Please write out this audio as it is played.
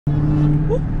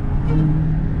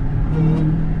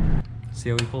See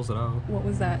how he pulls it out. What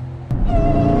was that?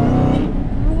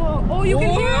 Whoa. Oh, you can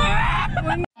hear it!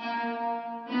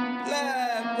 Blah,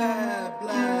 blah,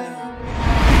 blah.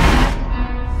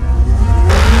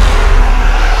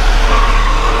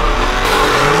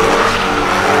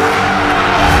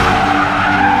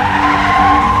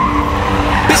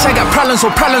 Bitch, I got problems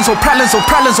on problems on problems on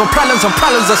problems on problems on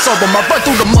problems. I solve them. I burn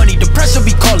through the money. The pressure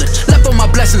be calling. Left on my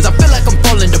blessings. I feel like I'm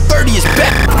falling. The birdie is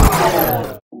back.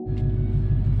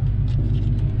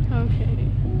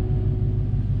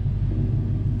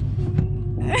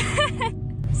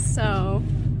 So,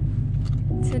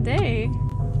 today,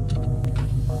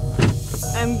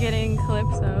 I'm getting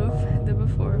clips of the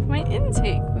before of my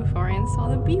intake before I install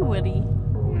the Bwoody.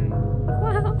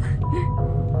 Wow.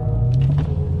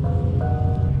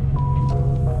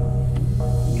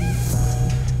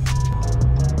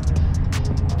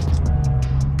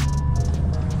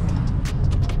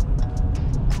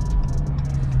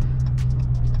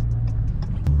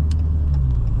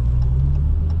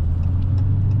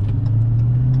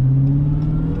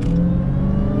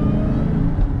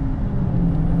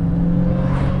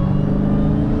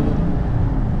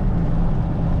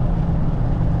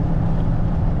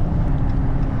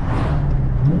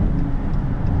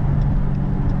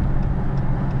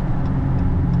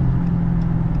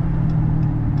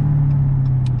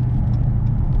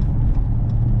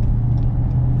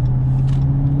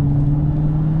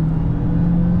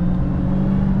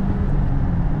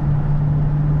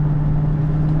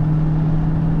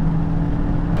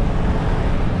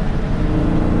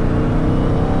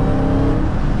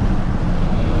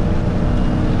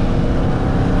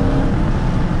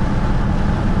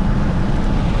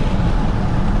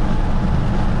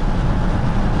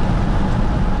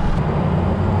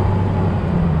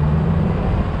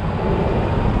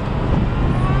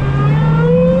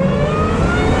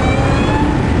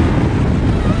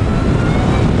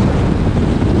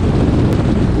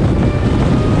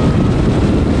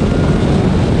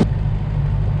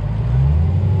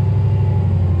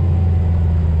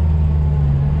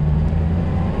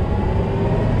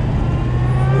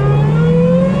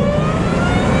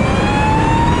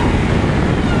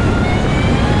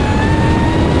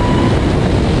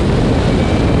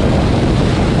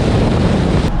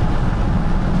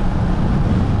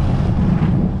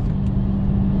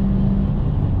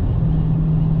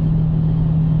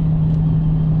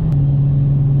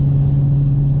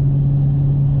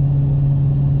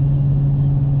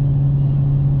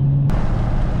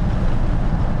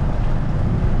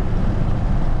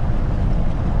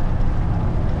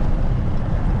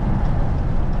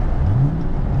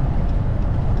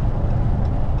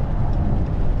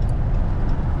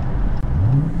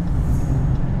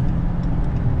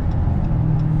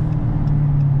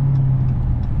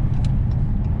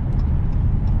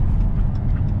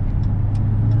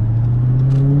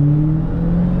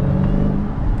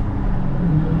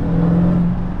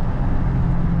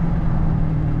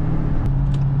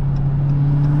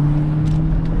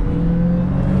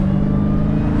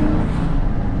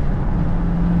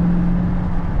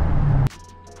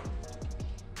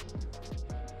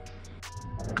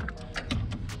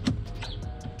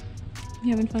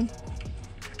 You having fun?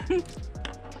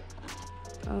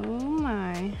 Oh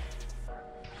my.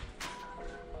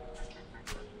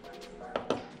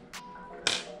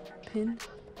 Pin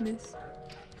this.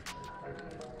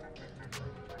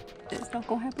 It's not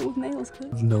gonna happen with nails, cuz.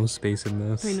 There's no space in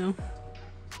this. I know.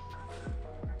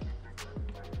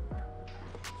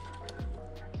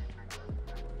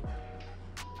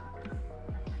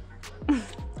 Let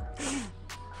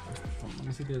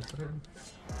me see the other side.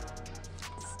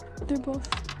 They're both.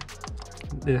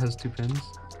 It has two pins.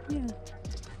 Yeah.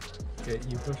 Okay,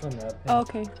 you push on that pin. Oh,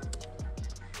 okay.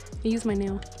 I use my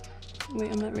nail.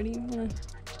 Wait, I'm not ready. Hold on.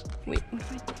 Wait, what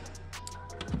if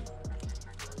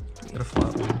Get a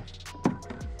flat one.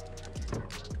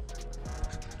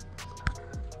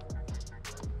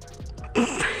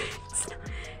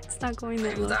 It's not going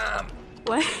that low.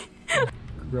 What?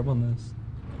 Rub on this.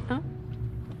 Huh?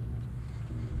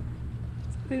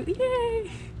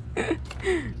 Yay!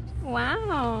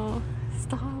 Wow!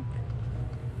 Stop!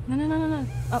 No, no, no, no, no!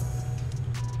 Oh!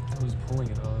 I was pulling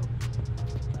it up.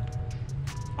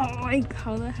 Oh my god!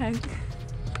 How the heck?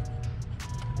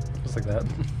 Just like that.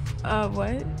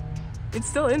 What? It's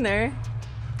still in there.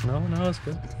 No, no, it's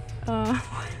good.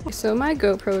 So my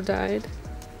GoPro died,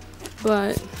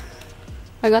 but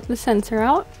I got the sensor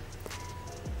out.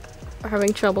 We're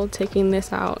having trouble taking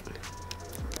this out.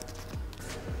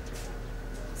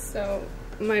 So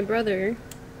my brother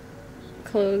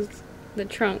closed the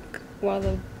trunk while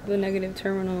the negative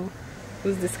terminal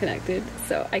was disconnected,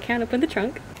 so I can't open the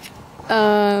trunk.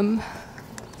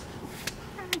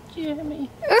 Jimmy.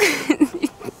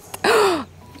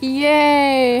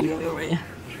 Yay!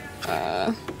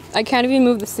 I can't even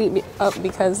move the seat up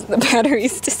because the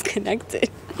battery's disconnected.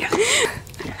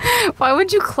 Why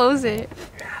would you close it?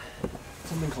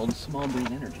 Something called small brain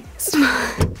energy.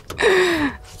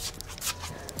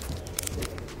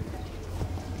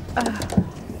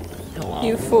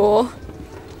 You fool.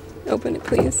 Open it,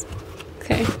 please.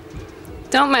 Okay.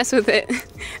 Don't mess with it.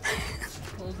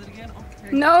 Close it again?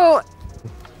 Okay. No!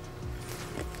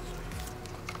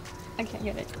 I can't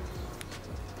get it.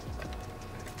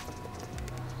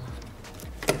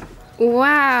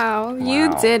 Wow,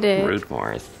 you did it. Rude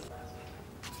Morris.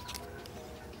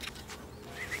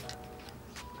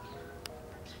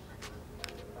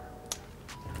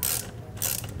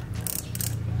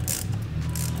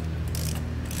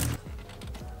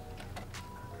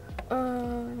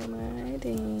 Oh my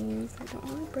days. I don't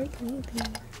want to break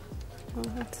anything. Oh,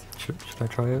 that's... Should I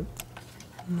try it?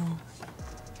 No.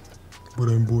 But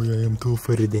boy, I am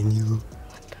tougher than you.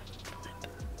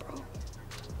 Bro.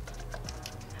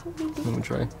 Help me. Let me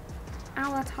try.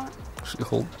 Ow, that's hot.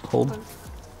 Actually, hold.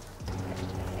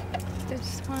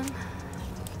 This one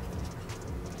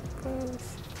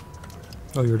goes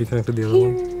Oh, you already connected the other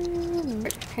one? here.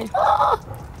 Okay.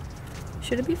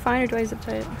 Should it be fine or do I zip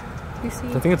tie it? You see?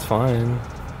 I think it's fine.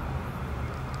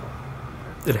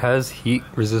 It has heat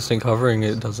resistant covering,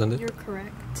 it doesn't it? You're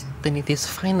correct. Then it is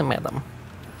fine, madam.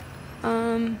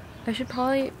 I should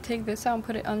probably take this out and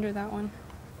put it under that one.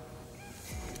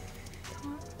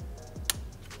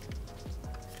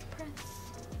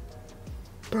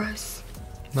 Press.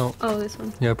 No. Oh, this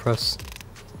one. Yeah, press.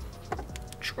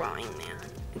 Trying, man.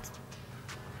 It's...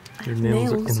 Your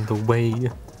nails are in the way.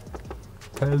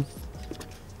 Press.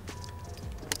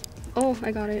 Oh,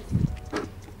 I got it.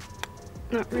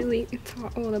 Not really. It's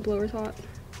hot. Oh, the blower's hot.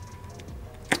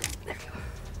 There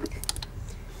we go.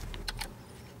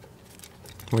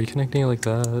 Why are you connecting it like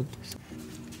that?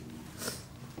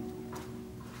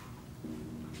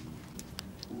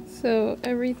 So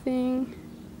everything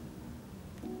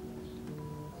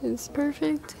is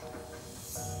perfect.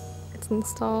 It's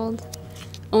installed.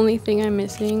 Only thing I'm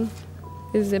missing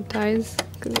is zip ties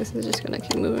because this is just gonna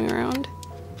keep moving around.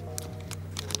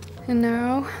 And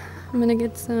now I'm gonna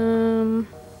get some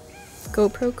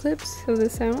GoPro clips of the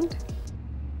sound.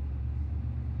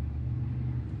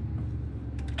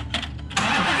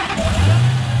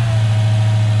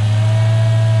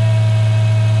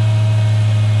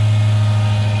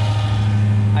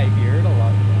 I hear it a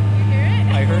lot. You hear it?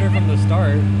 I heard it from the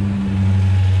start.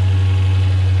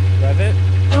 Rev it.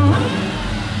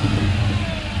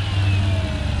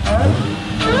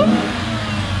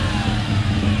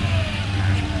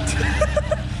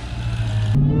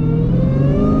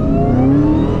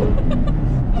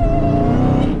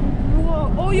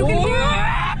 Whoa. Oh, you can hear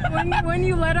it! When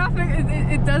you let off,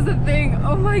 it does a thing.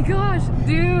 Oh my gosh,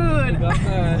 dude! Got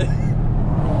that.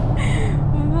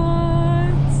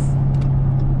 What?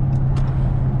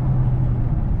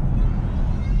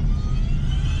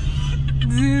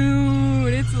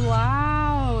 Dude, it's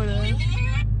loud.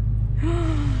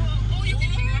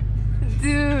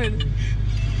 Dude.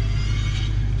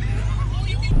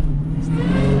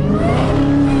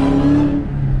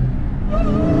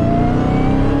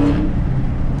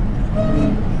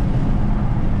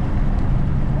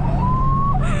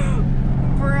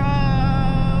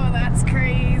 Bro, that's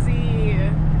crazy.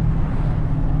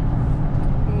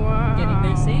 Wow. Getting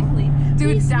there safely.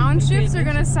 Dude, downshifts are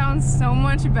gonna sound so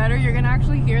much better. You're gonna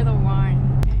actually hear the whine.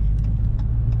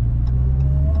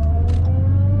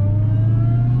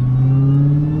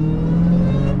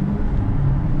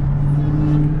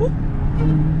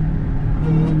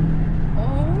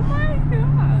 Oh my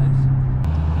gosh.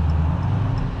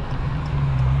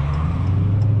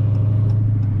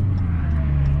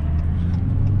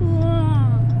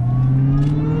 Wow.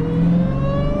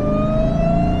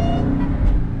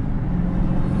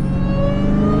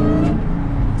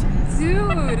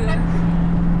 Dude.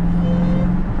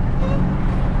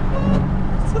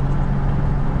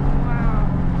 Wow.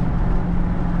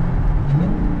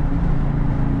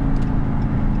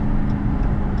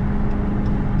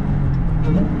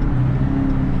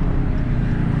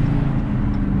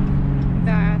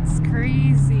 That's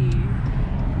crazy.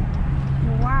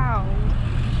 Wow.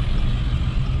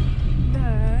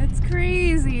 That's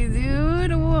crazy,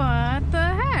 dude. What the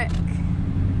heck?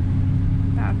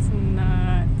 That's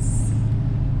nuts.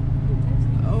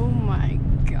 Oh my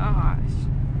gosh.